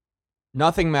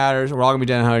nothing matters. We're all gonna be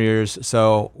dead in 100 years.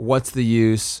 So what's the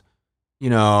use? You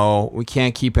know, we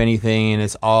can't keep anything, and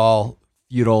it's all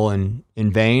futile and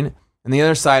in vain. And the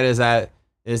other side is that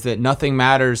nothing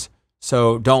matters.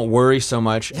 So don't worry so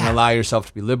much and allow yourself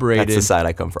to be liberated That's the side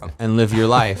I come from. and live your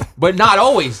life. But not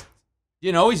always. You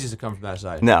didn't always used to come from that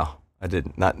side. No, I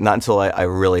didn't. Not until I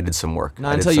really did some work.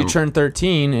 Not until you turned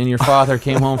 13 and your father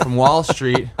came home from Wall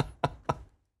Street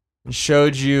and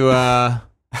showed you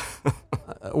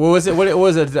what was it? What it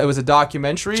was? It was a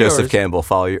documentary. Joseph or Campbell,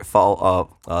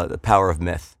 The Power of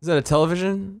Myth. Is that a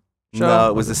television show? No,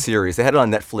 it was a series. They had it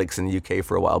on Netflix in the UK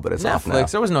for a while, but it's off now.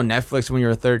 Netflix. There was no Netflix when you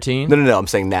were 13. No. I'm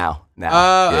saying now.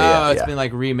 It's been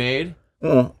like remade.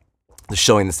 They're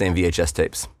showing the same VHS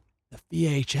tapes. The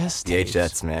VHS tapes.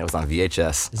 VHS, man. It was on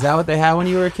VHS. Is that what they had when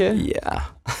you were a kid? Yeah.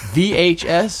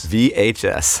 VHS?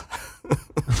 VHS.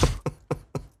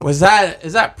 Is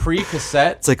that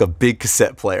pre-cassette? It's like a big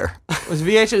cassette player. Was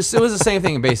VHS? It was the same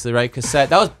thing basically, right? Cassette.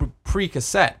 That was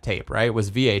pre-cassette tape, right? It was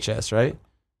VHS, right?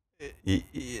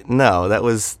 No,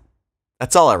 that's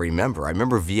all I remember. I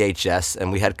remember VHS,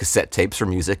 and we had cassette tapes for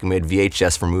music, and we had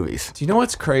VHS for movies. Do you know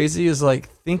what's crazy is like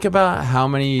think about how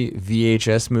many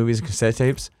VHS movies and cassette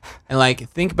tapes, and like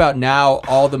think about now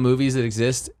all the movies that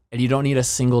exist, and you don't need a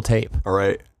single tape. All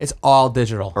right. It's all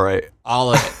digital. All right.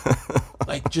 All of it.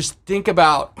 Like just think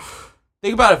about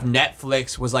if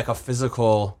Netflix was like a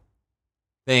physical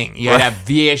thing. You had to have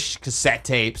VHS cassette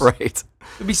tapes. Right.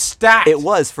 It'd be stacked. It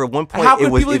was for one point. How could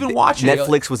it was, people even watch it?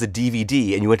 Netflix was a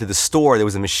DVD, and you went to the store. There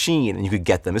was a machine, and you could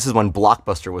get them. This is when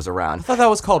Blockbuster was I around. thought that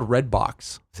was called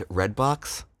Redbox. Is it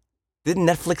Redbox? Didn't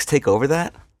Netflix take over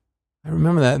that? I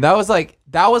remember that. That was like a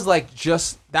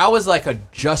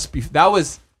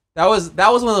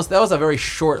very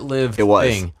short-lived It was.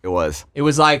 thing. It was. It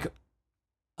was like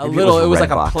a Maybe little. it It was was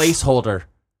like a Redbox. placeholder. It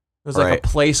was like Right. a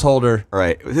placeholder.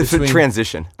 Right. It was a Between-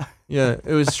 transition. Yeah,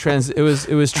 it was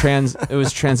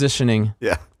transitioning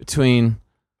Yeah. between.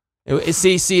 It was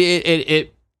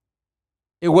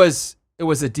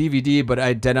a DVD, but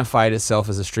identified itself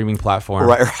as a streaming platform.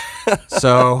 Right.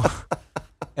 So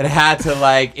it had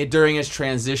to during its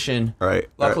transition. Right.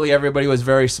 Luckily, everybody was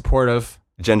very supportive.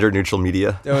 Gender neutral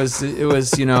media. It was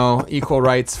equal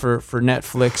rights for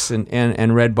Netflix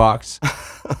and Redbox.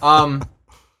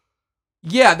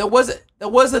 Yeah, that was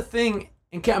a thing.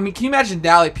 And can you imagine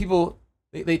now? Like people,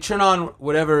 they turn on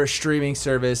whatever streaming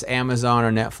service, Amazon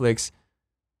or Netflix,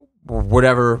 or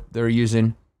whatever they're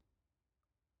using,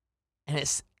 and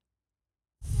it's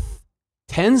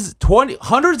tens, 20,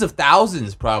 hundreds of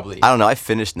thousands probably. I don't know. I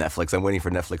finished Netflix. I'm waiting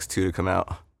for Netflix 2 to come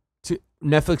out.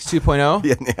 Netflix 2.0.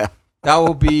 Yeah. That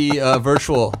will be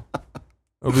virtual.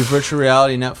 It'll be virtual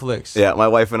reality Netflix. Yeah, my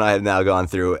wife and I have now gone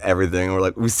through everything. We're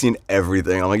like, we've seen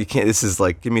everything. I'm like, you can't. This is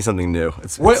like, give me something new.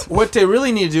 What they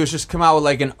really need to do is just come out with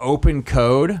like an open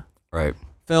code Right.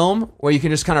 film where you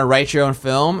can just kind of write your own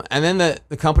film, and then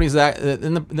the companies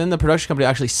then the production company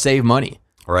actually save money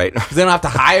Right. because they don't have to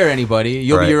hire anybody.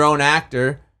 You'll Right. be your own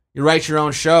actor. You write your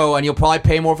own show, and you'll probably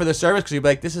pay more for the service because you'll be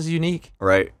like, this is unique.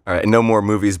 Right. All right. And no more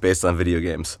movies based on video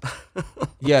games.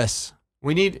 Yes,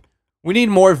 we need We need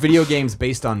more video games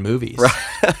based on movies.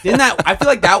 Didn't that? I feel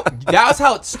like that was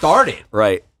how it started.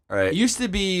 Right. It used to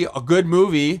be a good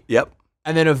movie. Yep.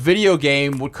 And then a video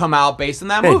game would come out based on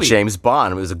that And movie. James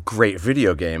Bond was a great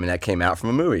video game, and that came out from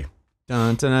a movie.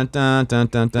 Dun, dun, dun, dun,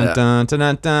 dun, dun, Yeah. dun,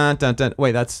 dun, dun, dun, dun.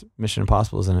 Wait, that's Mission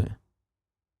Impossible, isn't it?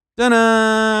 Dun,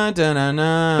 dun, dun, dun,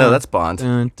 dun. No, that's Bond.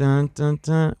 Dun, dun, dun,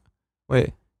 dun.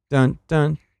 Wait. Dun,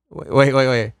 dun.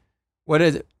 Wait. What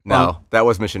is it? No, that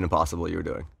was Mission Impossible you were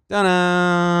doing. Dun,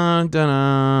 dun,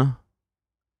 dun,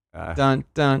 Uh, dun,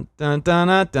 dun, dun, dun,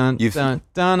 dun, dun, You've- dun,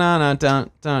 dun, dun,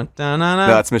 dun, dun, dun, no, dun.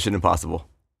 that's Mission Impossible.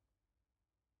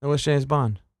 What's James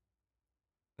Bond?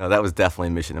 No, that was definitely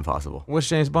Mission Impossible. What's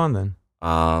James Bond then?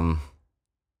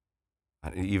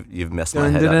 You've messed my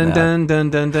Dun, head up dun, now. dun, dun,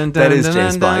 dun, dun, That is dun,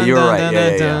 James dun, Bond. dun, You were dun, right. dun,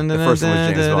 Yeah. dun, The dun, first one was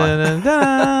dun, James dun, Bond. dun,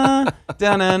 dun,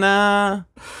 dun, dun,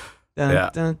 dun, Yeah.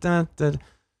 dun, dun, dun.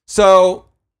 So,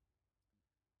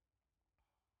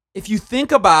 if you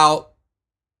think about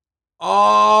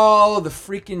all of the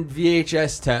freaking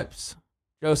VHS tapes,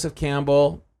 Joseph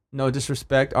Campbell, no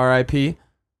disrespect, R.I.P.,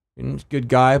 good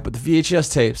guy, but the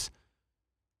VHS tapes,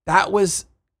 that was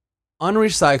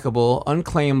unrecyclable,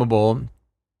 unclaimable,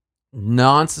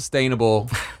 non-sustainable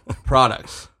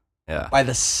products Yeah. by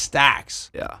the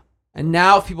stacks. Yeah. And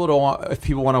now, if people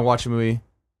want to watch a movie,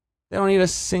 they don't need a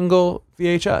single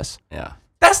VHS. Yeah.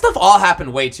 That stuff all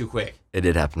happened way too quick. It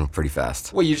did happen pretty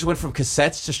fast. Wait, you just went from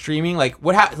cassettes to streaming? Like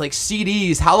what happened? Like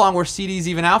CDs? How long were CDs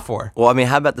even out for? Well, I mean,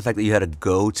 how about the fact that you had to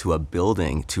go to a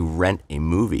building to rent a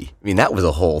movie? I mean, that was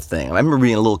a whole thing. I remember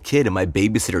being a little kid and my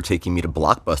babysitter taking me to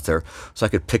Blockbuster so I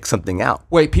could pick something out.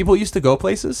 Wait, people used to go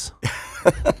places?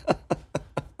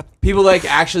 People like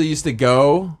actually used to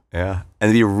go? Yeah.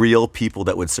 And the real people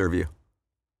that would serve you.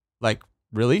 Like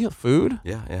really? Food?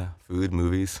 Yeah, yeah. Food,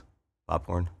 movies,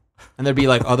 popcorn. And there'd be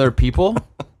like other people?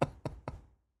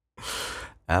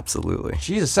 Absolutely.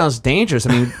 Jesus, sounds dangerous.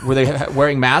 I mean, were they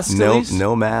wearing masks at least?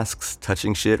 No masks,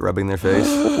 touching shit, rubbing their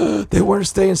face. They weren't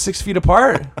staying 6 feet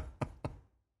apart.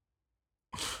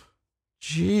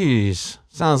 Jeez.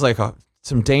 Sounds like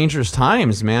some dangerous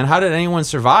times, man. How did anyone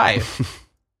survive?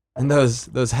 in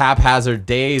those haphazard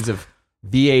days of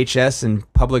VHS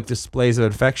and public displays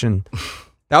of affection.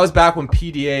 That was back when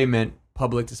PDA meant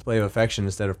public display of affection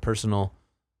instead of personal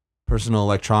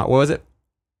electronic. What was it?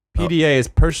 PDA is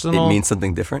personal. It means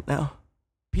something different now?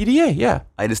 PDA, yeah.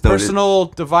 I just know Personal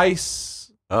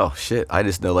device. Oh, shit. I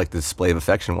just know like the display of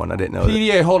affection one. I didn't know that.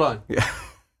 PDA, hold on. Yeah.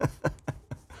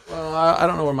 Well, I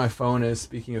don't know where my phone is,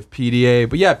 speaking of PDA.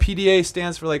 But yeah, PDA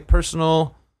stands for like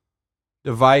personal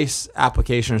device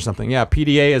application or something. Yeah,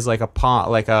 PDA is like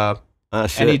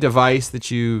Shit. any device that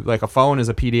you, like a phone is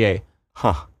a PDA.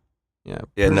 Huh. Yeah.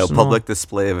 Yeah, no, personal- public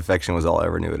display of affection was all I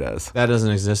ever knew it as. That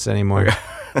doesn't exist anymore.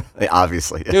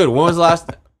 Obviously. Dude, when was the last...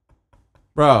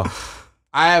 Bro,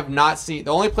 I have not seen...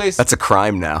 The only place... That's a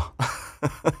crime now.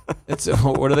 It's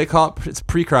what do they call it? It's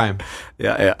pre-crime.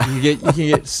 Yeah. You can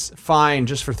get fined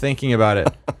just for thinking about it.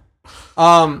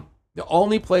 The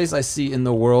only place I see in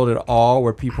the world at all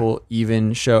where people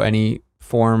even show any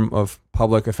form of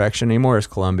public affection anymore is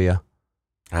Colombia.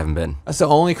 I haven't been. That's the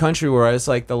only country where it's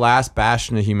like the last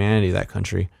bastion of humanity. That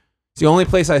country. It's the only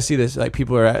place I see this. Like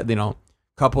people are,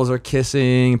 couples are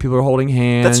kissing, people are holding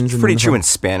hands. That's and pretty then true in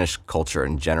Spanish culture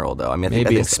in general, though. I mean, I Maybe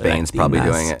think it's Spain's probably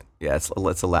Latinas. doing it. Yeah, it's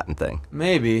a Latin thing.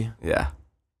 Maybe. Yeah.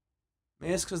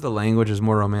 Maybe it's because the language is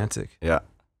more romantic. Yeah.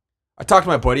 I talked to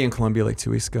my buddy in Colombia like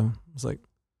 2 weeks ago. I was like,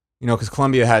 because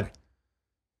Colombia had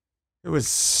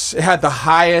the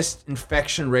highest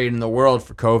infection rate in the world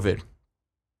for COVID.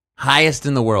 Highest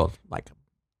in the world. Like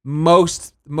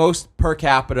most per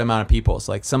capita amount of people. It's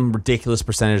like some ridiculous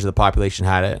percentage of the population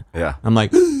had it. Yeah. I'm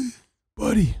like,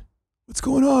 buddy, what's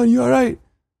going on? You all right?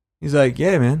 He's like,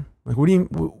 yeah, man. Like, what do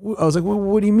you? I was like,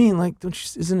 what do you mean? Like,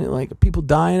 isn't it like people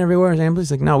dying everywhere? He's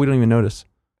like, no, we don't even notice.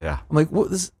 Yeah. I'm like,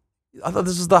 what? I thought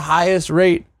this was the highest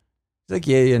rate. He's like,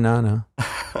 yeah, no.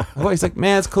 He's like,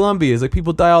 man, it's Colombia. It's like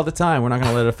people die all the time. We're not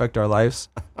gonna let it affect our lives.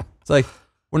 It's like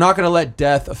we're not gonna let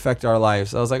death affect our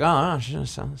lives. I was like, oh,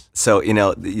 sounds. So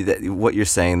what you're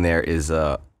saying there is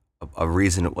a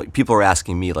reason. People are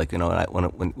asking me, like,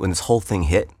 when this whole thing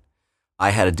hit, I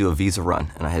had to do a visa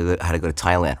run, and I had to go to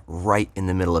Thailand right in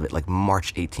the middle of it, like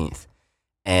March 18th,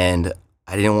 and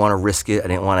I didn't want to risk it. I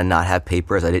didn't want to not have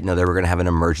papers. I didn't know they were going to have an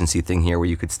emergency thing here where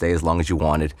you could stay as long as you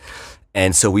wanted,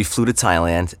 and so we flew to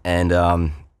Thailand, and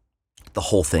the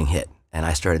whole thing hit, and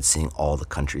I started seeing all the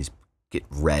countries get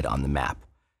red on the map,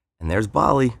 and there's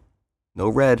Bali, no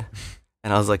red.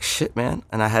 And I was like, shit, man.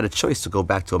 And I had a choice to go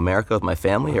back to America with my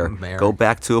family or go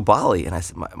back to Bali. And I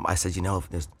said,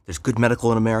 there's good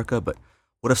medical in America, but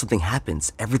what if something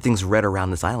happens? Everything's red around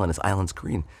this island. This island's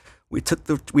green. we took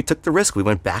the risk. We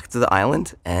went back to the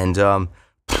island, and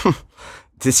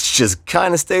this just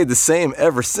kind of stayed the same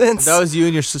ever since. That was you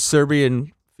and your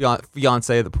Serbian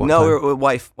fiance at the point. No, time. we're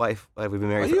wife. We've been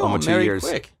married for almost 2 years.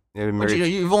 Quick. Yeah, we've been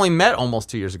married. You've only met almost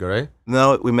 2 years ago, right?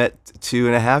 No, we met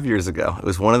 2.5 years ago. It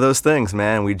was one of those things,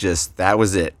 man. That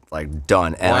was it, like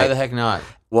done. And Why the heck not?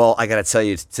 Well, I gotta tell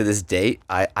you, to this date,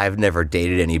 I've never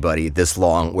dated anybody this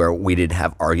long where we didn't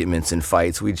have arguments and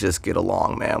fights. We just get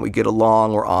along, man. We get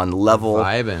along. We're on level.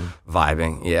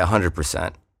 Vibing. Yeah, 100%.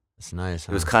 That's nice.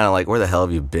 Huh? It was kind of like, where the hell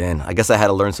have you been? I guess I had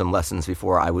to learn some lessons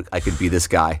before I could be this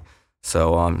guy.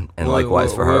 So, and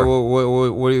likewise for her.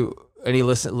 What any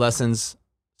lessons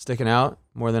sticking out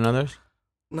more than others?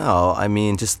 No, I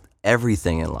mean, just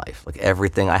everything in life. Like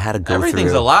everything I had to go through.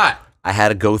 Everything's a lot. I had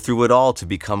to go through it all to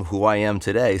become who I am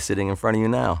today, sitting in front of you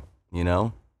now, you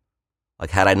know? Like,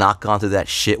 had I not gone through that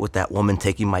shit with that woman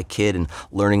taking my kid and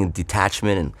learning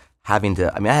detachment and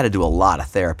I had to do a lot of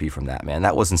therapy from that, man.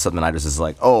 That wasn't something I was just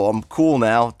like, oh, I'm cool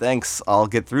now. Thanks. I'll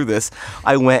get through this.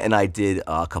 I went and I did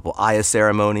a couple Aya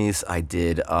ceremonies. I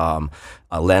did a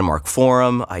landmark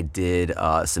forum. I did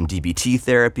some DBT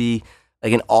therapy.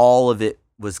 Again, all of it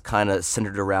was kind of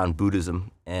centered around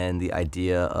Buddhism and the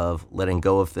idea of letting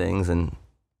go of things. And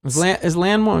is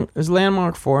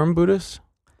landmark forum Buddhist?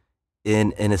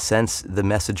 In a sense, the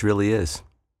message really is.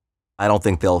 I don't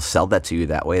think they'll sell that to you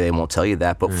that way. They won't tell you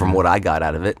that. But from what I got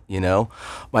out of it, you know,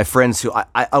 my friends who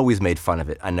I always made fun of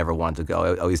it. I never wanted to go.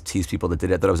 I always teased people that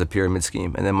did it, that it was a pyramid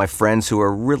scheme. And then my friends who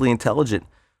are really intelligent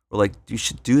were like, you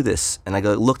should do this. And I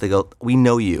go, look, they go, we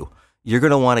know you. You're going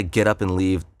to want to get up and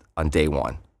leave on day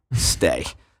 1. Stay.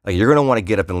 Like, you're going to want to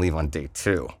get up and leave on day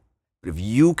 2. But if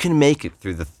you can make it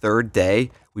through the 3rd day,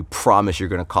 we promise you're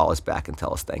going to call us back and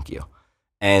tell us thank you.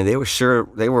 And they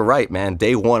were right, man.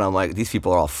 Day 1, I'm like, these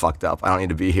people are all fucked up. I don't need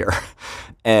to be here.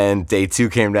 And day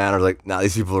 2 came down. I was like, nah,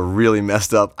 these people are really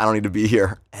messed up. I don't need to be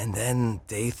here. And then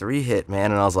day 3 hit,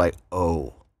 man. And I was like,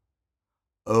 oh.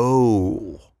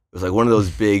 It was like one of those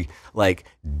big, like,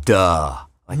 duh.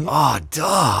 Like, oh,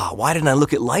 duh. Why didn't I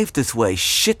look at life this way?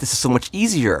 Shit, this is so much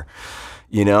easier.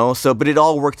 You know, but it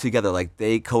all worked together. Like,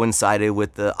 they coincided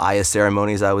with the Aya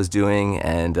ceremonies I was doing,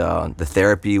 and the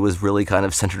therapy was really kind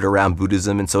of centered around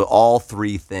Buddhism, and so all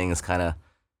 3 things kind of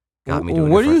got me doing.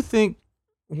 What do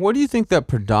you think that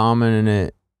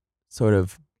predominant sort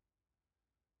of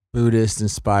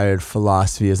Buddhist-inspired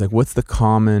philosophy is? Like, what's the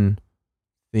common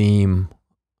theme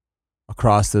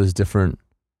across those different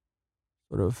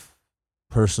sort of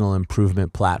personal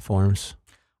improvement platforms?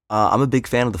 I'm a big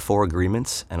fan of the 4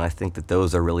 agreements, and I think that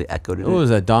those are really echoed in it. What was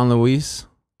that, Don Luis?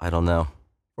 I don't know.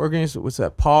 4 agreements, what's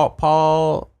that?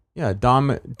 Paul, yeah, Don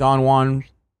Juan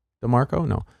DeMarco?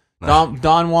 No.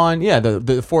 Don Juan, yeah,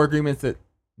 the 4 agreements, that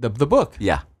the book.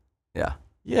 Yeah.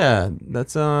 Yeah,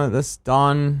 that's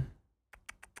Don.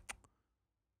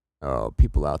 Oh,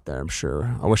 people out there, I'm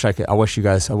sure. I wish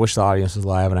the audience was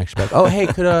live and I could be like, oh, hey,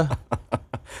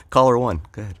 Caller 1,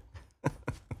 go ahead.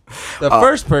 The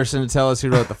first person to tell us who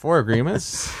wrote the 4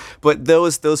 agreements. But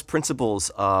those principles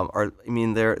are, I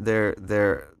mean,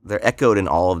 they're echoed in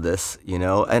all of this, you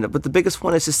know. But the biggest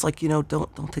one is just like, you know,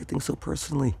 don't take things so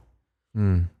personally.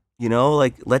 You know,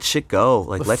 like, let shit go.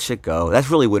 Like, let shit go. That's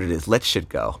really what it is. Let shit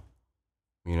go.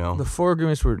 You know. The 4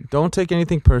 agreements were: don't take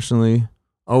anything personally.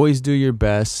 Always do your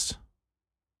best.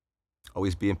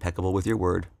 Always be impeccable with your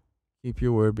word. Keep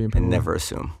your word. Be impeccable. And never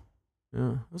assume.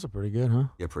 Yeah, those are pretty good, huh?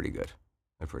 Yeah, pretty good.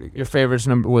 Pretty good. Your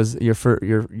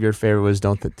favorite was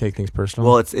don't take things personally.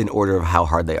 Well, it's in order of how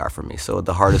hard they are for me. So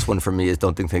the hardest one for me is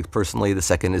don't think things personally. The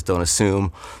second is don't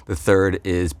assume. The third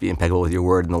is be impeccable with your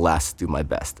word, and the last, do my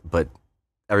best. But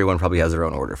everyone probably has their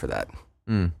own order for that.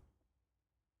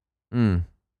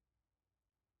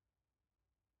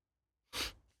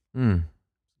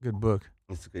 Good book.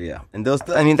 It's good, yeah. And those,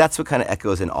 I mean, that's what kind of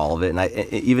echoes in all of it.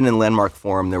 And even in Landmark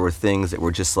Forum, there were things that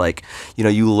were just like, you know,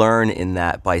 you learn in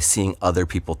that by seeing other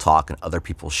people talk and other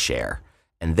people share.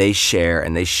 And they share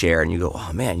and they share, and you go,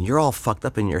 oh man, you're all fucked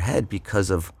up in your head because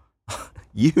of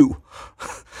you.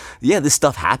 Yeah, this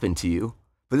stuff happened to you.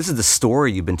 But this is the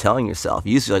story you've been telling yourself.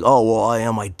 You used to be like, oh,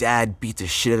 well, my dad beat the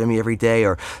shit out of me every day,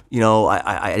 or, you know,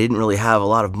 I didn't really have a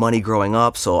lot of money growing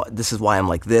up, so this is why I'm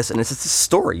like this. And it's just a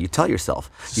story you tell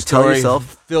yourself. You tell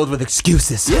yourself, filled with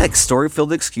excuses. Yeah, story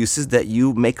filled with excuses that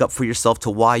you make up for yourself to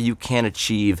why you can't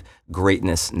achieve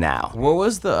greatness now. What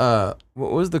was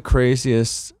the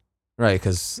craziest? Right,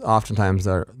 because oftentimes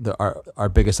our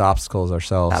biggest obstacle is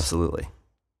ourselves. Absolutely.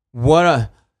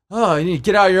 You need to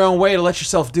get out of your own way to let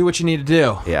yourself do what you need to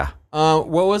do. Yeah.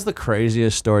 What was the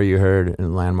craziest story you heard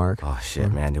in Landmark? Oh, shit,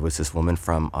 man. It was this woman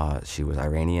from, she was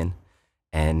Iranian,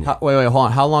 And Wait, hold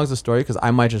on. How long is the story? Because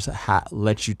I might just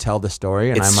let you tell the story,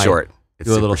 and it's I might short. It's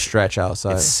do a little super stretch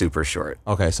outside. It's super short.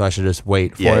 Okay, so I should just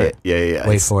wait for Yeah, it. yeah.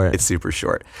 Wait for it. It's super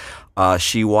short.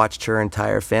 She watched her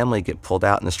entire family get pulled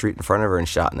out in the street in front of her and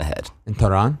shot in the head. In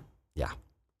Tehran? Yeah.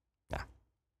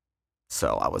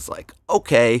 So I was like,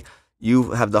 okay,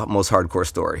 you have the most hardcore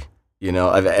story,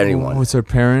 of anyone. Was her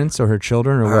parents or her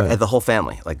children or what? The whole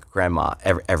family, like grandma,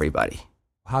 everybody.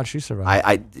 How'd she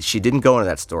survive? She didn't go into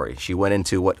that story. She went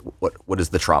into what is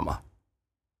the trauma.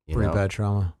 Pretty bad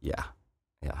trauma. Yeah.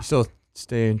 You still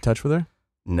stay in touch with her?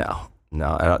 No.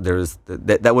 There was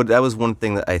that was one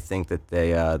thing that I think that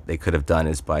they could have done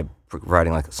is by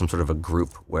providing like some sort of a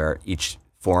group where each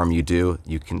forum you do,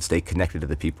 you can stay connected to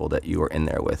the people that you are in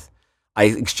there with. I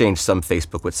exchanged some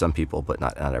Facebook with some people, but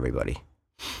not everybody.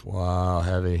 Wow,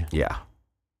 heavy. Yeah.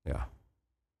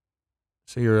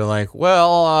 So you were like,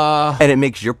 well, and it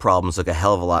makes your problems look a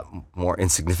hell of a lot more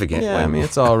insignificant. Yeah, I mean,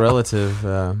 it's all relative.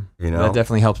 That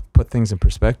definitely helps put things in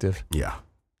perspective. Yeah.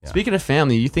 Speaking of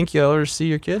family, you think you'll ever see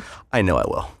your kid? I know I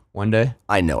will. One day?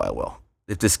 I know I will.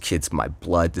 If this kid's my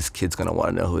blood, this kid's going to want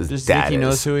to know who his dad is. Do you think he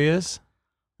knows who he is?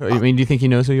 I mean, do you think he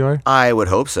knows who you are? I would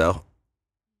hope so.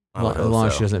 As long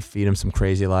as she doesn't feed him some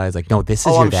crazy lies, like, no, this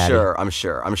is your daddy. I'm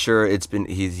sure he's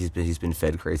been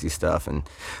fed crazy stuff,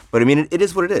 but I mean, it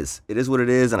is what it is. It is what it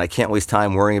is, and I can't waste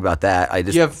time worrying about that.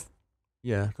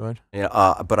 Yeah, go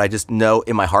ahead. But I just know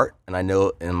in my heart, and I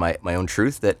know in my own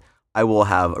truth that I will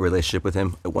have a relationship with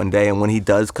him one day, and when he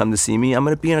does come to see me, I'm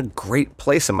going to be in a great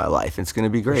place in my life. It's going to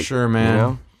be great. For sure,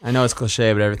 man. I know it's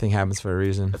cliche, but everything happens for a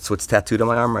reason. That's what's tattooed on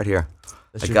my arm right here.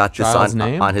 That's I got this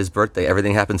name? on his birthday.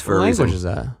 Everything happens for a reason. What language is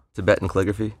that? Tibetan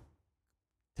calligraphy.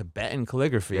 Tibetan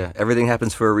calligraphy. Yeah, everything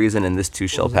happens for a reason, and this too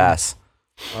shall pass.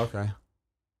 Okay,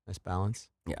 nice balance.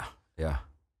 Yeah.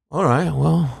 All right.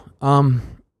 Well,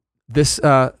 this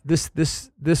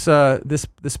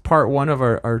part one of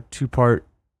our two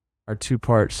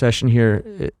part session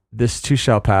here. This too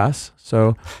shall pass.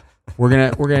 So we're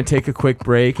gonna take a quick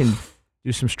break and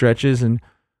do some stretches and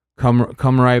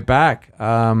come right back.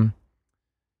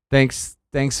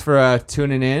 Thanks for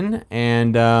tuning in,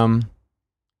 and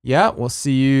we'll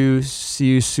see you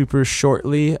super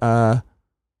shortly for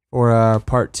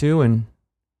part two and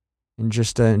in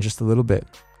just a little bit.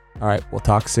 All right, we'll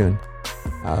talk soon.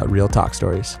 Real talk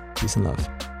stories. Peace and love.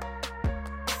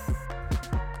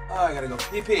 Oh, I gotta go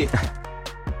pee.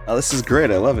 Oh, this is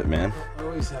great. I love it, man. I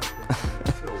always have to.